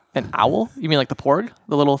 An owl? You mean like the Porg,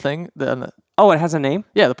 the little thing? Oh, it has a name?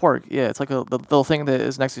 Yeah, the Porg. Yeah, it's like the little thing that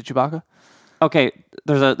is next to Chewbacca. Okay.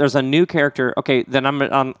 There's a new character. Okay. Then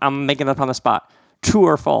I'm making up on the spot. True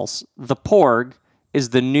or false? The Porg is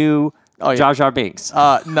the new yeah. Jar Jar Binks.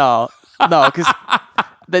 No, because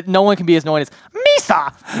that no one can be as annoying as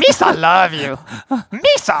Misa. Misa, love you,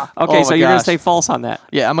 Misa. Okay, Oh so my you're gonna gosh. say false on that.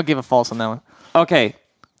 Yeah, I'm gonna give a false on that one. Okay.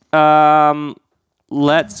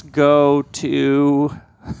 Let's go to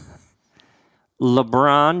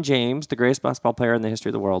LeBron James, the greatest basketball player in the history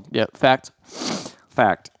of the world. Yeah, fact.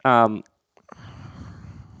 Fact.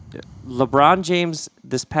 LeBron James,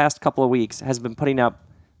 this past couple of weeks, has been putting up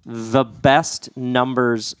the best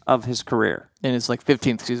numbers of his career. In his like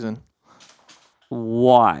 15th season.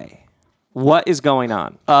 Why? What is going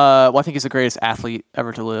on? Well, I think he's the greatest athlete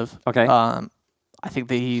ever to live. Okay. I think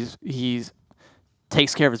that he's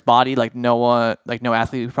takes care of his body like no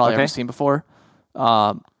athlete we've probably Okay. ever seen before.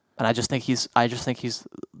 And I just think he's the I just think he's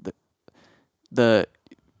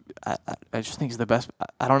the best.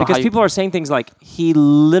 I don't know Because how people are saying things like he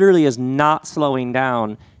literally is not slowing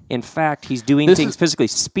down. In fact, he's doing This things is- physically.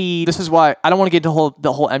 Speed. This is why I don't want to get into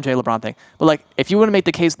the whole MJ LeBron thing. But like, if you want to make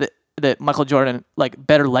the case that Michael Jordan like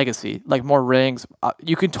better legacy, like more rings,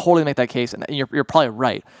 you can totally make that case, and you're probably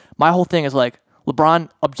right. My whole thing is like LeBron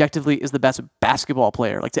objectively is the best basketball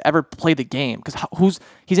player like to ever play the game because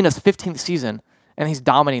he's in his 15th season and he's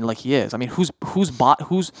dominating like he is. I mean,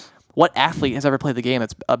 what athlete has ever played the game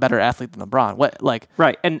that's a better athlete than LeBron? What like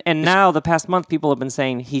Right. And now the past month, people have been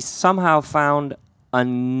saying he somehow found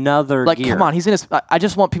another like gear. come on, he's in his. I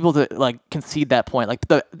just want people to like concede that point. Like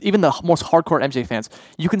even the most hardcore MJ fans,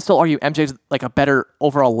 you can still argue MJ's like a better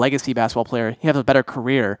overall legacy basketball player. He has a better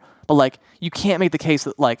career, but like you can't make the case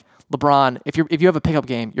that like LeBron, if you have a pickup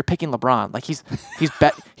game, you're picking LeBron. Like he's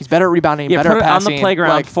better at rebounding, Yeah, better put it at passing. on the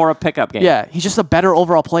playground like, for a pickup game. yeah, he's just a better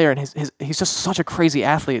overall player, and he's just such a crazy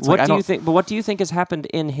athlete. It's What like, do you think? But what do you think has happened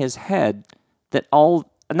in his head that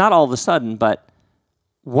not all of a sudden, but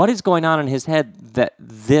what is going on in his head that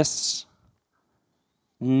this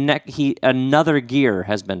another gear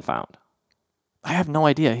has been found? I have no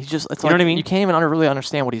idea. He's just it's You like know what I mean? you can't even really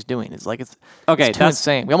understand what he's doing. It's like it's Okay, it's too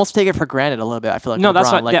insane. We almost take it for granted a little bit. I feel like No, that's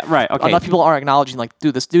LeBron, not- like, yeah, right, okay. Enough people aren't acknowledging like,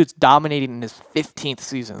 dude, this dude's dominating in his 15th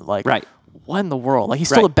season. Like, Right. What in the world? Like, he's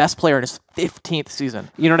still Right. the best player in his 15th season.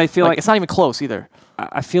 You know what I feel like? It's not even close either.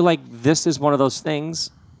 I feel like this is one of those things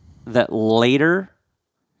that later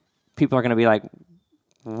people are going to be like,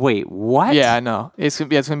 "Wait, what?" Yeah, I know. It's gonna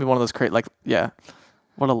be one of those crazy. Like, yeah.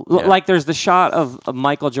 What a yeah. Like there's the shot of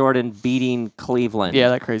Michael Jordan beating Cleveland. Yeah,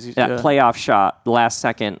 that crazy. That yeah. playoff shot, last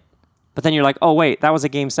second. But then you're like, oh, wait, that was a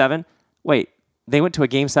Game 7? Wait, they went to a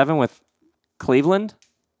Game 7 with Cleveland?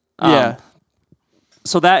 Yeah.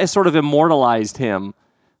 So that has sort of immortalized him.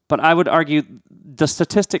 But I would argue the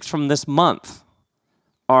statistics from this month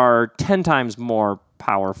are 10 times more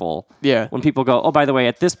powerful. Yeah. When people go, oh, by the way,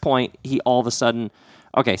 at this point, he all of a sudden...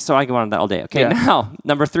 Okay, so I go on that all day. Okay, Yeah. now,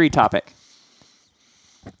 number 3 topic.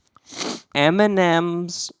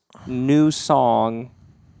 Eminem's new song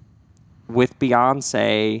with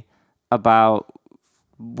Beyonce about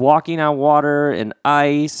walking on water and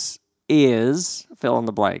ice is fill in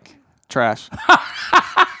the blank. Trash.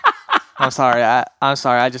 I'm sorry. I'm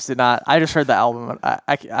sorry. I just did not. I just heard the album. It's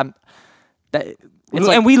like,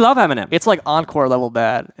 And we love Eminem. it's like Encore level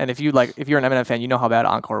bad. And if you're an Eminem fan, you know how bad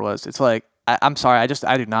Encore was. It's like I'm sorry. I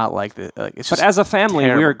do not like the. Like, it's But just as a family,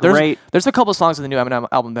 terrible. we're great. There's a couple of songs in the new Eminem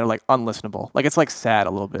album that are like unlistenable. Like it's like sad a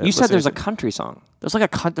little bit. You said there's a listening to- country song. there's like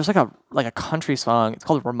a country song. It's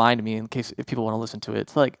called "Remind Me" in case if people want to listen to it.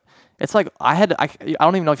 It's like I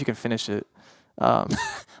don't even know if you can finish it.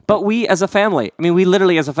 But we, as a family, we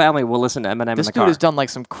literally, as a family, will listen to Eminem in This the dude car. has done like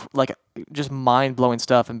some just mind blowing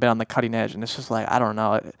stuff and been on the cutting edge, and it's just like I don't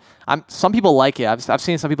know. Some people like it. I've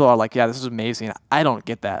seen some people are like, yeah, this is amazing. I don't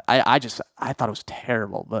get that. I thought it was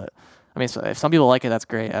terrible, but so if some people like it, that's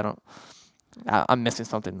great. I'm missing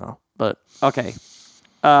something though. But Okay.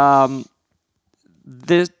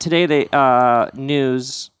 Today, the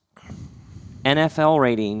news, NFL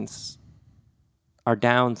ratings are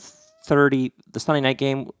down 30. The Sunday night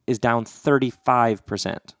game is down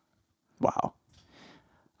 35%. wow,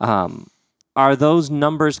 Are those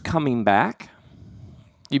numbers coming back?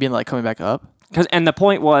 you mean like coming back up? And the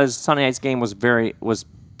point was Sunday night's game was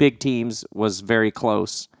big teams, was very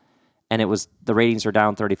close, and the ratings are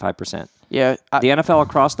down 35%. Yeah. The NFL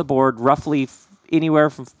across the board, roughly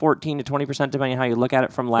anywhere from 14 to 20%, depending on how you look at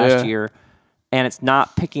it from last year, and it's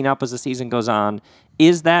not picking up as the season goes on.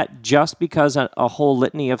 Is that just because a whole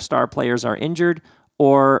litany of star players are injured,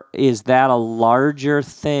 or is that a larger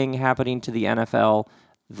thing happening to the NFL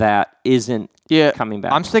that isn't coming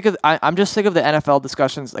back? I'm just sick of the NFL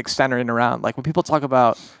discussions like centering around, like when people talk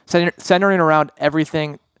about centering around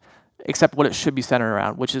everything except what it should be centered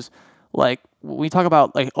around, which is like when we talk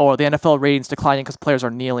about like, oh, the NFL ratings declining because players are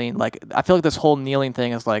kneeling. Like I feel like this whole kneeling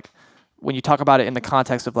thing is like, when you talk about it in the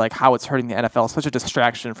context of like how it's hurting the NFL, it's such a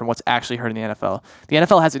distraction from what's actually hurting the NFL. The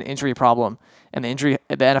NFL has an injury problem, and the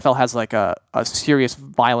NFL has like a serious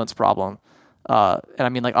violence problem. And I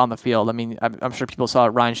mean like on the field. I mean, I'm sure people saw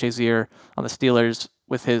Ryan Shazier on the Steelers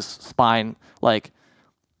with his spine. Like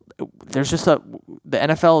there's just the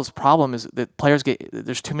NFL's problem is that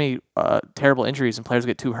there's too many terrible injuries and players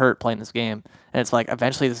get too hurt playing this game. And it's like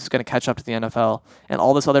eventually this is going to catch up to the NFL, and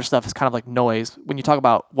all this other stuff is kind of like noise. When you talk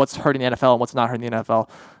about what's hurting the NFL and what's not hurting the NFL,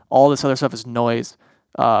 all this other stuff is noise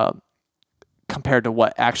compared to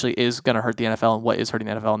what actually is going to hurt the NFL and what is hurting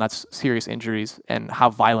the NFL, and that's serious injuries and how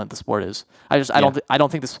violent the sport is. I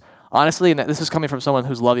don't think this honestly, and this is coming from someone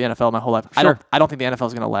who's loved the NFL my whole life. Sure. I don't think the NFL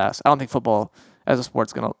is going to last. I don't think football as a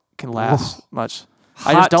sport can last much.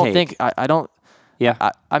 I just don't think I don't.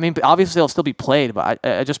 Yeah. I mean, obviously it'll still be played, but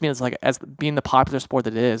I just mean it's like as being the popular sport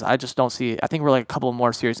that it is. I just don't see. I think we're like a couple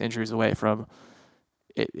more serious injuries away from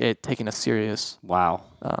it taking a serious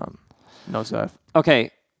nosedive.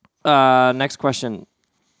 Okay. Next question.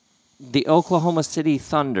 The Oklahoma City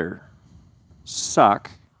Thunder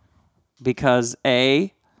suck because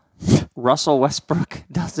A, Russell Westbrook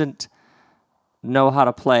doesn't know how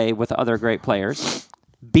to play with other great players.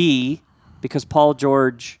 B, because Paul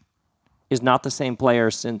George is not the same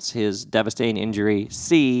player since his devastating injury.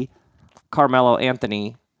 C, Carmelo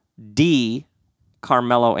Anthony. D,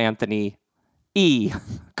 Carmelo Anthony. E,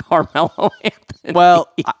 Carmelo Anthony.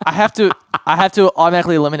 Well, I have to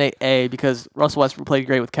automatically eliminate A because Russell Westbrook played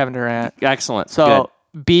great with Kevin Durant. Excellent. So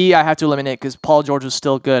good. B, I have to eliminate because Paul George was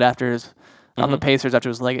still good after his on the Pacers after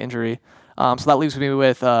his leg injury. So that leaves me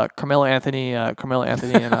with Carmelo Anthony, and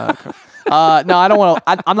no, I don't want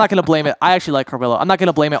to. I'm not going to blame it. I actually like Carmelo. I'm not going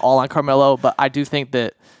to blame it all on Carmelo, but I do think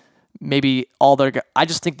that maybe I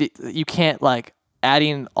just think that you can't like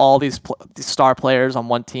adding all these star players on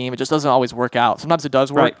one team. It just doesn't always work out. Sometimes it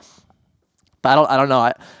does work. Right. But I don't know.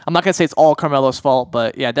 I'm not going to say it's all Carmelo's fault,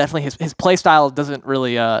 but yeah, definitely his play style doesn't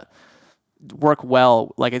really work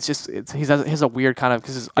well. Like he has a weird kind of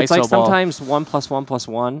because his it's ISO like ball. Sometimes 1 + 1 +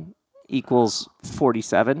 1 equals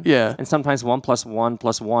 47. Yeah. And sometimes 1 + 1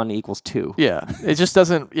 + 1 equals 2. Yeah. It just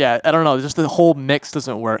doesn't. Yeah. I don't know. Just the whole mix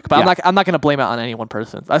doesn't work. But yeah. I'm not going to blame it on any one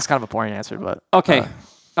person. That's kind of a boring answer, but okay.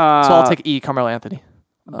 So I'll take E. Carmelo Anthony.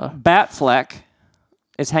 Batfleck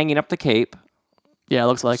is hanging up the cape. Yeah, it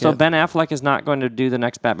looks like it. So Ben Affleck is not going to do the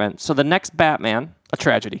next Batman. So the next Batman, a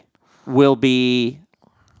tragedy, should be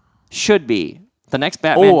the next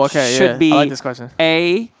Batman. Oh, okay, should be I like this question.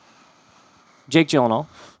 A, Jake Gyllenhaal.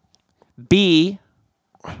 B,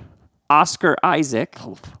 Oscar Isaac.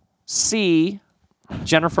 C,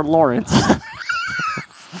 Jennifer Lawrence.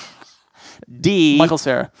 D, Michael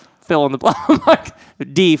Cera. Fill in the blank.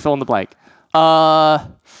 D, fill in the blank. I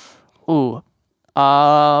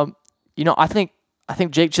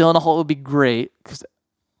think Jake Gyllenhaal would be great because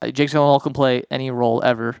Jake Gyllenhaal can play any role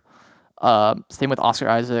ever. Same with Oscar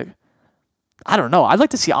Isaac. I don't know. I'd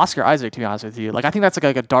like to see Oscar Isaac, to be honest with you. Like I think that's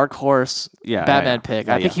like a dark horse Batman pick.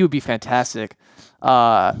 I think he would be fantastic.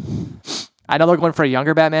 I know they're going for a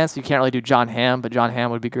younger Batman, so you can't really do John Hamm, but John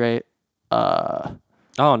Hamm would be great. Oh,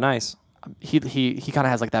 nice. He kind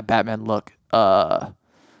of has like that Batman look.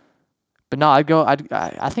 But no, I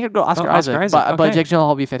think I'd go Oscar Isaac. But Jake Gyllenhaal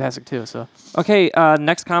would be fantastic too. So okay,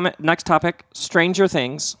 next topic. Stranger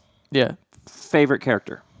Things. Yeah. Favorite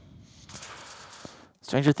character.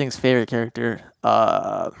 Stranger Things favorite character.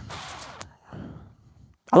 I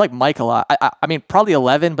like Mike a lot. I mean probably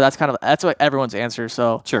 11, but that's what everyone's answer.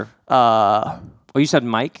 So sure. You said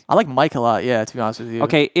Mike. I like Mike a lot. Yeah, to be honest with you.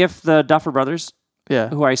 Okay, if the Duffer Brothers, yeah,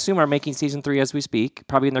 who I assume are making season 3 as we speak,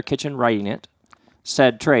 probably in their kitchen writing it,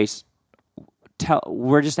 said Trace.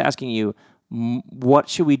 We're just asking you, what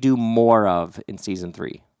should we do more of in season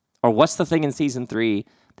 3, or what's the thing in season 3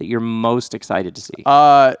 that you're most excited to see?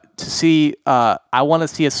 I want to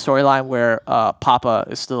see a storyline where Papa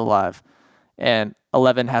is still alive, and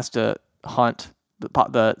 11 has to hunt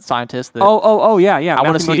the scientist. Yeah. I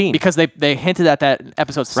want to see because they hinted at that in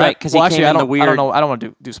episode 7. Right, because I don't want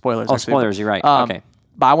to do spoilers. Oh, spoilers! You're right. Okay.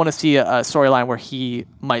 But I want to see a storyline where he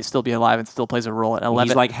might still be alive and still plays a role. And 11,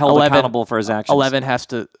 He's like held accountable for his actions. 11 has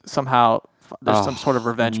to somehow. There's some sort of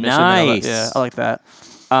revenge mission. Nice. Yeah, I like that.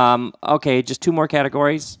 Okay, just 2 more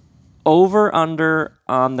categories. Over under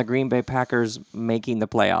on the Green Bay Packers making the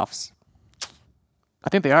playoffs. I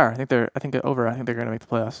think they are. I think they're over. I think they're going to make the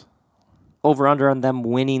playoffs. Over under on them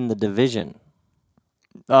winning the division.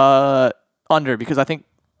 Under, because I think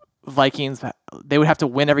Vikings, they would have to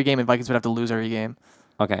win every game and Vikings would have to lose every game.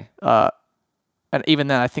 Okay. And even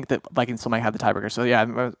then, I think that Vikings still might have the tiebreaker. So yeah,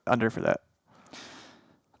 I'm under for that.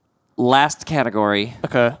 Last category.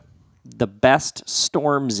 Okay. The best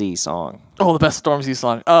Stormzy song. Oh, the best Stormzy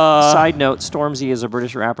song. Side note, Stormzy is a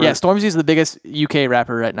British rapper. Yeah, Stormzy is the biggest UK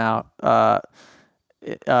rapper right now. A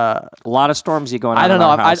lot of Stormzy going on. I don't in know.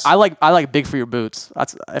 our house. I like Big for Your Boots.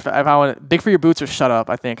 That's if I want Big for Your Boots or Shut Up.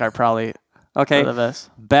 I think I probably Okay. the best.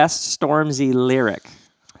 Best Stormzy lyric.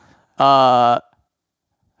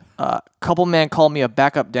 Couple man called me a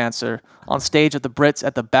backup dancer on stage at the Brits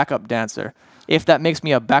at the backup dancer. If that makes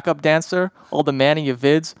me a backup dancer, all the man in your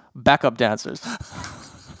vids, backup dancers.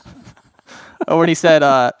 Or when he said,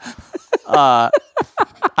 I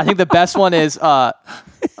think the best one is,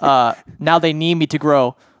 now they need me to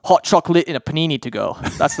grow hot chocolate in a panini to go.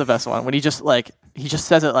 That's the best one. When he just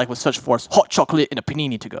says it like with such force, hot chocolate in a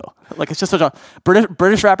panini to go. Like it's just such a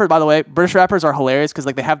British rapper. By the way, British rappers are hilarious because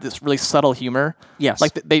like they have this really subtle humor. Yes.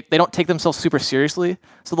 Like they don't take themselves super seriously,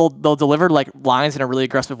 so they'll deliver like lines in a really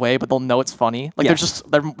aggressive way, but they'll know it's funny. Like Yes.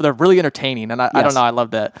 they're really entertaining, and I don't know, I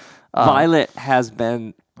love that. Violet has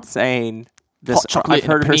been saying this. Hot chocolate I've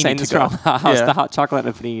heard in a her panini saying to this go. around the house. Yeah. The hot chocolate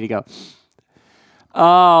and a panini to go.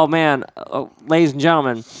 Oh man, ladies and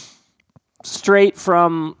gentlemen. Straight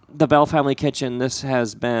from the Bell Family Kitchen, this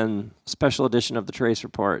has been a special edition of the Trace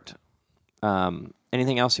Report.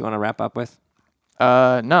 Anything else you want to wrap up with?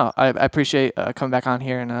 No, I appreciate coming back on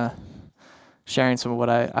here and sharing some of what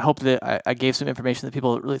I hope that I gave some information that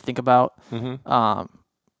people really think about. Mm-hmm.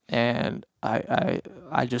 And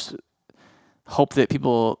I just hope that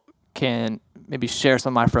people can maybe share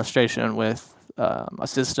some of my frustration with a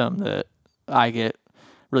system that I get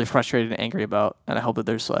really frustrated and angry about. And I hope that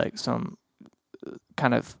there's like some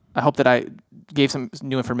I hope that I gave some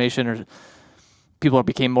new information or people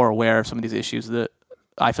became more aware of some of these issues that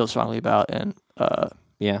I feel strongly about and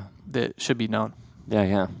that should be known.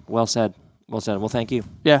 Yeah. Well said. Well, thank you.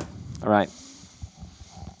 Yeah. All right.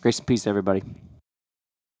 Grace and peace, everybody.